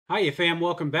Hiya, fam.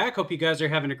 Welcome back. Hope you guys are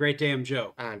having a great day. I'm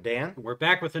Joe. I'm Dan. We're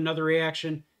back with another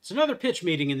reaction. It's another pitch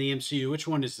meeting in the MCU. Which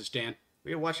one is this, Dan?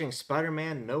 We are watching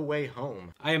Spider-Man No Way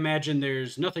Home. I imagine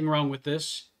there's nothing wrong with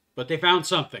this, but they found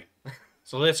something.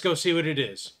 So let's go see what it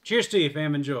is. Cheers to you,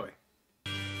 fam. Enjoy.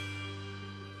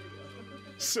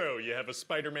 So, you have a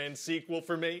Spider-Man sequel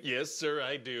for me? Yes, sir,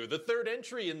 I do. The third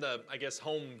entry in the, I guess,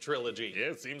 Home trilogy.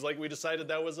 Yeah, it seems like we decided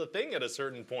that was a thing at a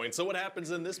certain point. So what happens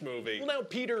in this movie? Well, now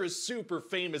Peter is super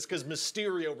famous because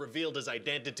Mysterio revealed his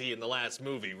identity in the last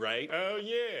movie, right? Oh,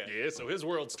 yeah. Yeah, so his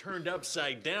world's turned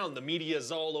upside down. The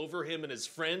media's all over him and his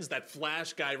friends. That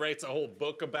Flash guy writes a whole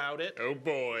book about it. Oh,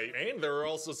 boy. And there are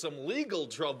also some legal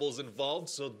troubles involved,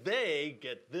 so they,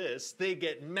 get this, they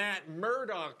get Matt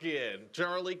Murdock in.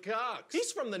 Charlie Cox.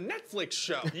 He's from the Netflix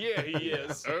show. Yeah, he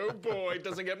is. Oh boy,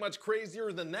 doesn't get much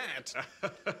crazier than that.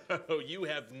 Oh, you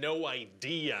have no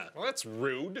idea. Well, that's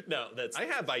rude. No, I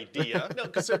have idea. No,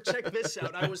 because so check this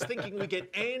out. I was thinking we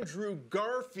get Andrew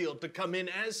Garfield to come in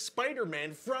as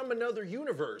Spider-Man from another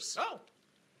universe. Oh.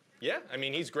 Yeah, I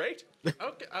mean, he's great.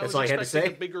 Okay, I was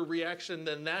expecting a bigger reaction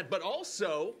than that, but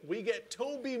also, we get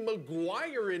Tobey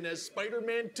Maguire in as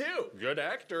Spider-Man too. Good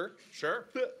actor, sure.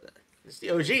 It's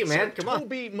the OG, man. Come on.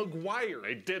 Tobey Maguire.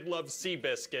 I did love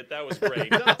Seabiscuit. That was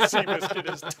great.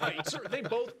 Seabiscuit is tight. Sir, they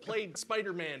both played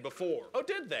Spider-Man before. Oh,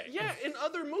 did they? Yeah, in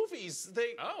other movies, they...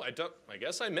 Oh, I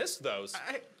guess I missed those.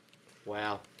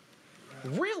 Wow.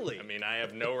 Really? I mean, I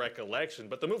have no recollection,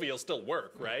 but the movie will still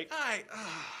work, right? I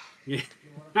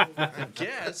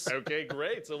guess. Okay,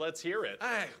 great. So let's hear it.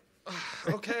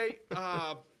 Okay.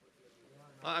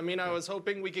 I mean, I was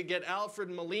hoping we could get Alfred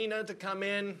Molina to come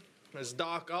in as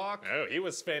Doc Ock. Oh, he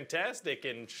was fantastic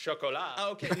in Chocolat.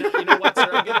 Okay, now, you know what, sir?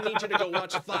 I'm gonna need you to go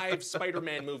watch 5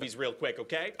 Spider-Man movies real quick,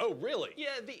 okay? Oh, really?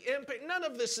 Yeah, the impact. None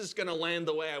of this is gonna land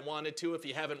the way I wanted to if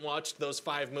you haven't watched those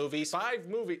 5 movies. 5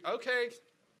 movies? Okay.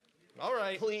 All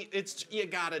right. Please, you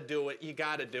gotta do it. You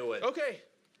gotta do it. Okay.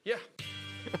 Yeah.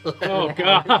 Oh,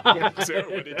 God. So,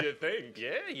 what did you think?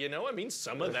 Yeah, you know, I mean,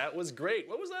 some of that was great.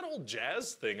 What was that old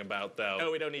jazz thing about, though?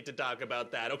 Oh, we don't need to talk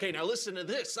about that. Okay, now listen to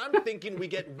this. I'm thinking we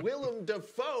get Willem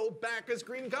Dafoe back as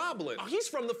Green Goblin. Oh, he's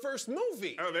from the first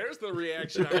movie. Oh, there's the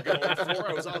reaction I'm going for.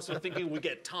 I was also thinking we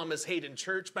get Thomas Hayden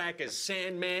Church back as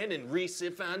Sandman and Rhys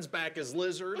Ifans back as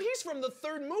Lizard. Well, he's from the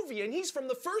third movie, and he's from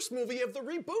the first movie of the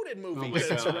rebooted movie. Oh,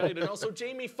 that's right, and also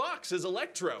Jamie Foxx as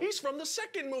Electro. He's from the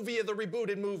second movie of the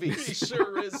rebooted movie. He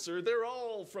sure is, sir. They're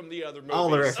all from the other movies. All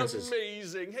the references.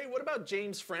 Amazing. Hey, what about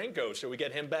James Franco? Shall we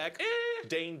get him back?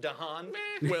 Dane DeHaan?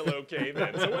 Well, okay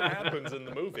then. So what happens in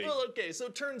the movie? Well, okay, so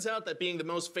it turns out that being the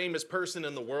most famous person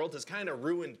in the world has kind of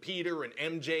ruined Peter and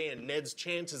MJ and Ned's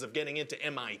chances of getting into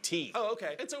MIT. Oh,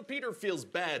 okay. And so Peter feels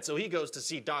bad, so he goes to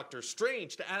see Doctor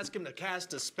Strange to ask him to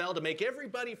cast a spell to make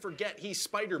everybody forget he's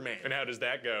Spider-Man. And how does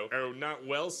that go? Oh, not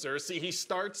well, sir. See, he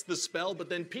starts the spell, but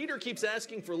then Peter keeps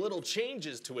asking for little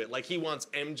changes to it, like he wants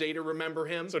MJ to remember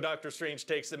him. So Doctor Strange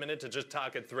takes a minute to just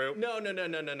talk it through. No.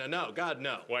 God,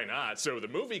 no. Why not? So the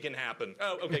movie can happen.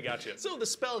 Oh, okay, gotcha. So the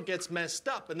spell gets messed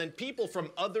up, and then people from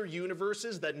other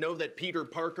universes that know that Peter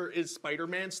Parker is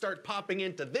Spider-Man start popping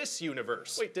into this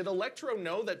universe. Wait, did Electro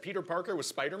know that Peter Parker was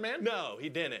Spider-Man? No, he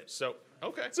didn't. So...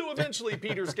 okay. So eventually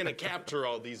Peter's gonna capture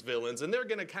all these villains, and they're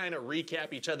gonna kind of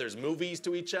recap each other's movies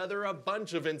to each other, a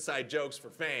bunch of inside jokes for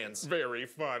fans. Very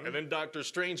fun. And then Doctor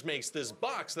Strange makes this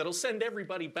box that'll send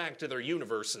everybody back to their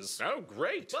universes. Oh,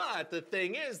 great. But the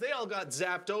thing is, they all got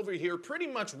zapped over here pretty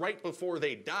much right before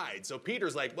they died, so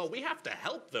Peter's like, well, we have to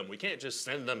help them. We can't just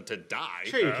send them to die.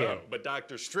 Sure you can. But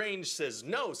Doctor Strange says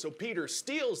no, so Peter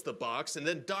steals the box, and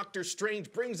then Doctor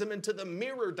Strange brings him into the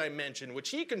mirror dimension, which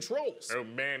he controls. Oh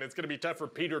man, it's gonna be tough for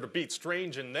Peter to beat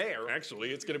Strange in there.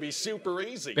 Actually, it's gonna be super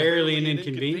easy. Barely an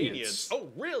inconvenience. Oh,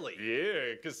 really?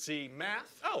 Yeah, cause see,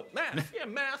 math? Oh, math. Yeah,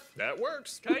 math. That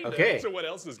works, kinda. Okay. So what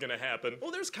else is gonna happen?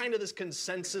 Well, there's kind of this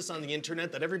consensus on the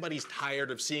internet that everybody's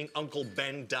tired of seeing Uncle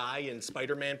Ben die in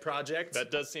Spider-Man projects.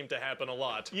 That does seem to happen a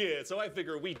lot. Yeah, so I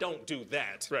figure we don't do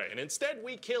that. Right, and instead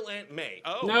we kill Aunt May.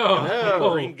 Oh,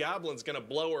 No. Green Goblin's gonna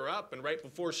blow her up, and right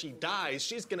before she dies,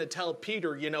 she's gonna tell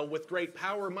Peter, you know, with great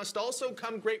power must also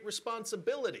come great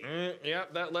responsibility. Yeah,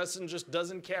 that lesson just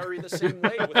doesn't carry the same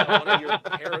way without one of your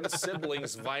parents'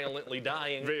 siblings violently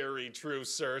dying. Very true,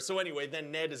 sir. So anyway,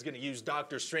 then Ned is gonna use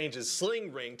Doctor Strange's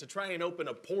sling ring to try and open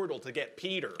a portal to get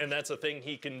Peter. And that's a thing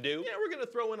he can do? Yeah, we're gonna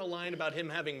throw in a line about him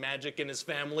having magic in his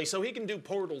family, so he can do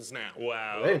portals now.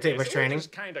 Wow. Well, they didn't take much training. We're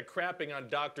just kind of crapping on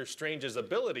Doctor Strange's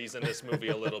abilities in this movie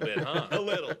a little bit, huh? A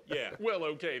little, yeah. Well,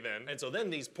 okay then. And so then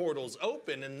these portals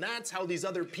open, and that's how these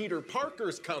other Peter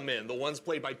Parkers come in, the ones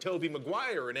played by Tobey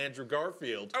Maguire and Andrew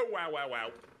Garfield. Oh, wow.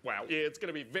 Wow. Yeah, it's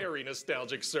gonna be very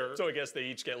nostalgic, sir. So I guess they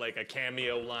each get like a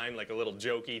cameo line, like a little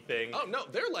jokey thing. Oh no,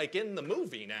 they're like in the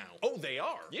movie now. Oh, they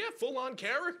are? Yeah, full-on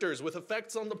characters with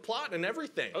effects on the plot and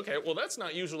everything. Okay, well that's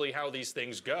not usually how these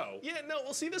things go. Yeah, no,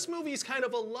 well see, this movie's kind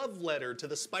of a love letter to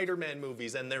the Spider-Man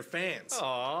movies and their fans.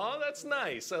 Aw, that's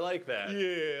nice. I like that.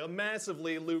 Yeah, a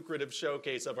massively lucrative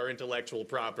showcase of our intellectual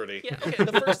property. Yeah, okay,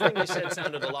 the first thing they said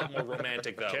sounded a lot more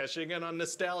romantic though. Cashing in on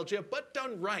nostalgia, but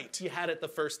done right. You had it the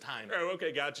first time. Oh,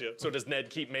 okay, gotcha. So does Ned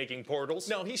keep making portals?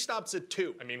 No, he stops at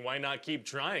 2. I mean, why not keep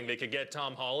trying? They could get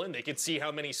Tom Holland. They could see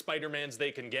how many Spider-Mans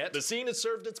they can get. The scene has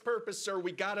served its purpose, sir.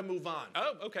 We gotta move on.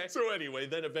 Oh, okay. So anyway,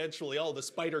 then eventually all the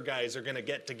Spider guys are gonna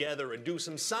get together and do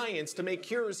some science to make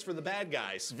cures for the bad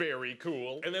guys. Very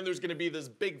cool. And then there's gonna be this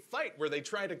big fight where they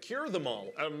try to cure them all.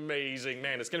 Amazing.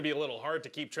 Man, it's gonna be a little hard to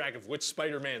keep track of which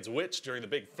Spider-Man's which during the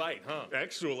big fight, huh?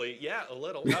 Actually, yeah, a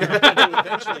little.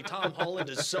 Eventually, Tom Holland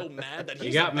is so mad that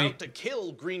he's about to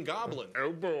kill Green Goblin.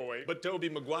 Oh boy. But Tobey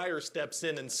Maguire steps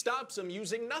in and stops him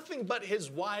using nothing but his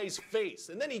wise face.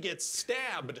 And then he gets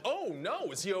stabbed. Oh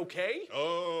no, is he okay?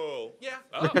 Oh. Yeah.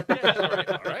 Oh,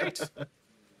 yeah, all right.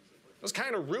 It was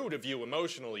kind of rude of you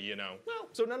emotionally, you know. Well,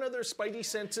 so none of their Spidey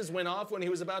senses went off when he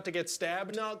was about to get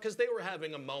stabbed? No, because they were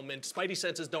having a moment. Spidey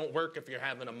senses don't work if you're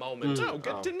having a moment. Oh,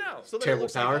 good to know. So then it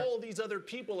looks like all these other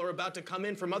people are about to come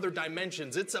in from other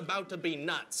dimensions. It's about to be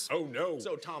nuts. Oh, no.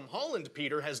 So Tom Holland,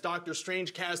 Peter, has Doctor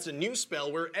Strange cast a new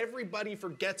spell where everybody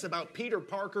forgets about Peter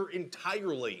Parker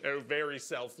entirely. Oh, very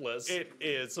selfless. It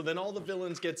is. So then all the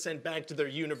villains get sent back to their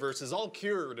universes, all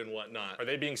cured and whatnot. Are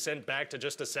they being sent back to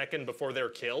just a second before they're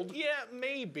killed? Yeah,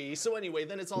 maybe. So anyway,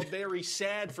 then it's all very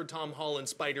sad for Tom Holland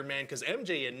Spider-Man because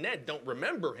MJ and Ned don't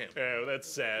remember him. Oh,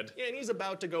 that's sad. Yeah, and he's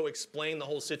about to go explain the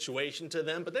whole situation to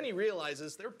them, but then he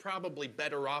realizes they're probably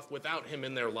better off without him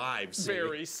in their lives.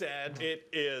 Very sad. It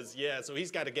is, yeah. So he's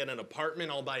got to get an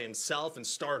apartment all by himself and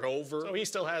start over. So he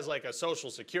still has like a social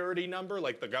security number,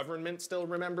 like the government still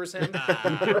remembers him.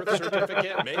 Birth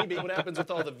certificate, maybe. What happens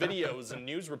with all the videos and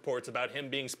news reports about him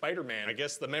being Spider-Man? I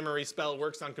guess the memory spell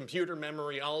works on computer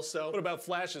memory also. What about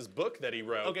Flash's book that he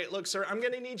wrote? Okay, look, sir, I'm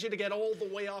gonna need you to get all the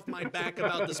way off my back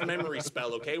about this memory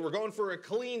spell, okay? We're going for a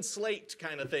clean slate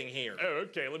kind of thing here. Oh,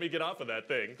 okay, let me get off of that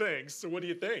thing. Thanks. So what do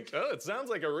you think? Oh, it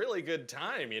sounds like a really good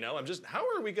time, you know? How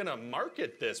are we gonna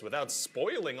market this without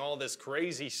spoiling all this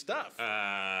crazy stuff?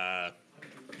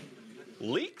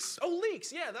 Leaks? Oh,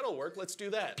 leaks, yeah, that'll work. Let's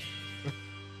do that.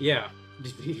 Yeah.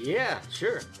 Yeah,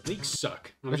 sure. Leaks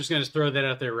suck. I'm just going to throw that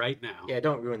out there right now. Yeah,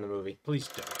 don't ruin the movie. Please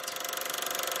don't.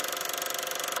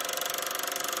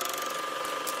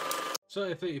 So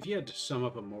if you had to sum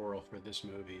up a moral for this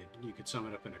movie, you could sum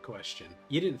it up in a question.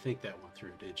 You didn't think that one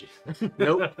through, did you?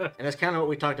 Nope. And that's kind of what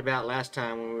we talked about last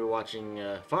time when we were watching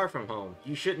Far From Home.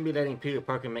 You shouldn't be letting Peter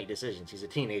Parker make decisions. He's a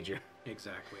teenager.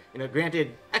 Exactly. You know,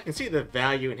 granted, I can see the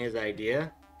value in his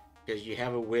idea, because you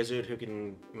have a wizard who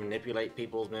can manipulate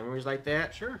people's memories like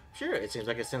that. Sure. Sure, it seems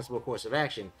like a sensible course of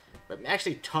action. But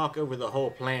actually talk over the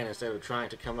whole plan instead of trying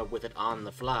to come up with it on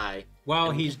the fly.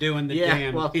 While he's doing the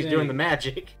doing the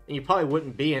magic. And you probably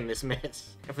wouldn't be in this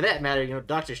mess. And for that matter, you know,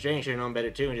 Doctor Strange should have known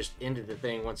better too and just ended the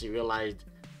thing once he realized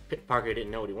Parker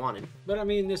didn't know what he wanted. But I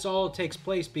mean, this all takes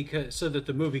place so that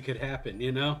the movie could happen,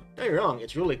 you know? Don't get me wrong,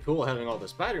 it's really cool having all the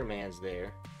Spider-Mans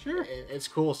there. Sure. It's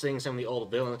cool seeing some of the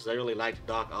old villains because I really liked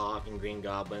Doc Ock and Green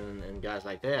Goblin and guys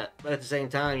like that. But at the same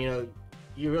time, you know,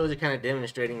 you're really kind of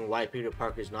demonstrating why Peter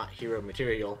Parker is not hero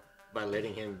material by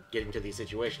letting him get into these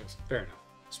situations. Fair enough.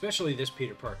 Especially this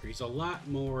Peter Parker. He's a lot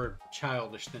more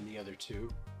childish than the other two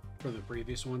from the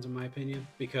previous ones, in my opinion,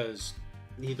 because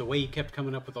the way he kept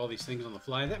coming up with all these things on the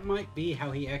fly, that might be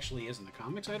how he actually is in the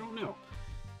comics. I don't know.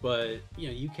 But, you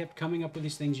know, you kept coming up with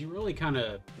these things. You really kind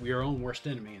of were your own worst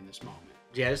enemy in this moment.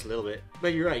 Yeah, just a little bit.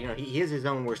 But you're right, you know, he is his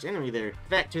own worst enemy there.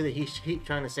 The fact, too, that he keeps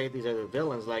trying to save these other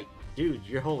villains, like, dude,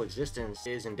 your whole existence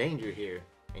is in danger here,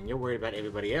 and you're worried about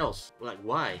everybody else. Like,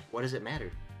 why? What does it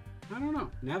matter? I don't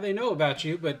know. Now they know about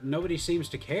you, but nobody seems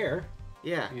to care.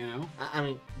 Yeah. You know? I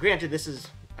mean, granted,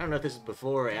 I don't know if this is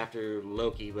before or after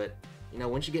Loki, but, you know,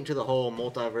 once you get into the whole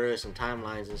multiverse and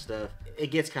timelines and stuff, it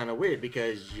gets kind of weird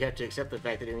because you have to accept the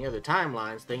fact that in the other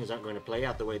timelines, things aren't going to play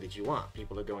out the way that you want.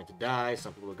 People are going to die,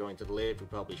 some people are going to live who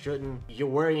probably shouldn't. You're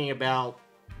worrying about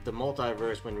the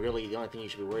multiverse when really the only thing you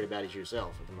should be worried about is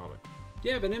yourself at the moment.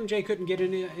 Yeah, but MJ couldn't get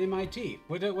into MIT.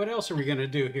 What else are we going to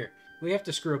do here? We have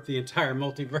to screw up the entire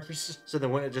multiverse. So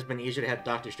then wouldn't it just been easier to have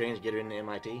Doctor Strange get her into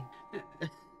MIT?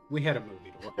 We had a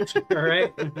movie to watch, all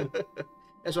right?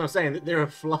 That's what I'm saying. There are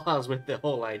flaws with the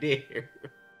whole idea here.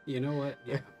 You know what?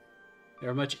 Yeah. There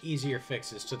are much easier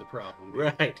fixes to the problem.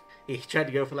 Right. He tried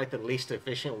to go for like the least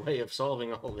efficient way of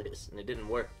solving all this, and it didn't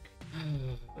work.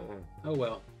 Oh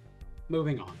well.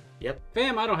 Moving on. Yep.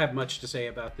 Fam, I don't have much to say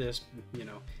about this. You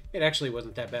know, it actually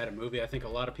wasn't that bad a movie. I think a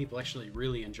lot of people actually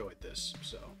really enjoyed this.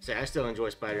 So, Say, I still enjoy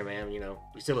Spider-Man. You know,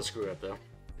 he's still a screw up though.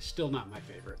 still not my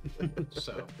favorite.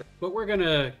 So, but we're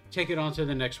gonna take it on to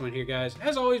the next one here, guys.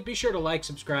 As always, be sure to like,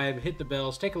 subscribe, hit the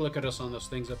bells, take a look at us on those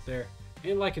things up there,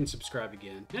 and like and subscribe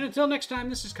again. And until next time,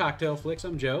 this is Cocktail Flicks.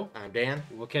 I'm Joe. I'm Dan.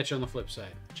 And we'll catch you on the flip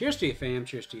side. Cheers to you, fam.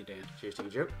 Cheers to you, Dan. Cheers to you,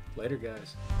 Joe. Later,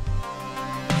 guys.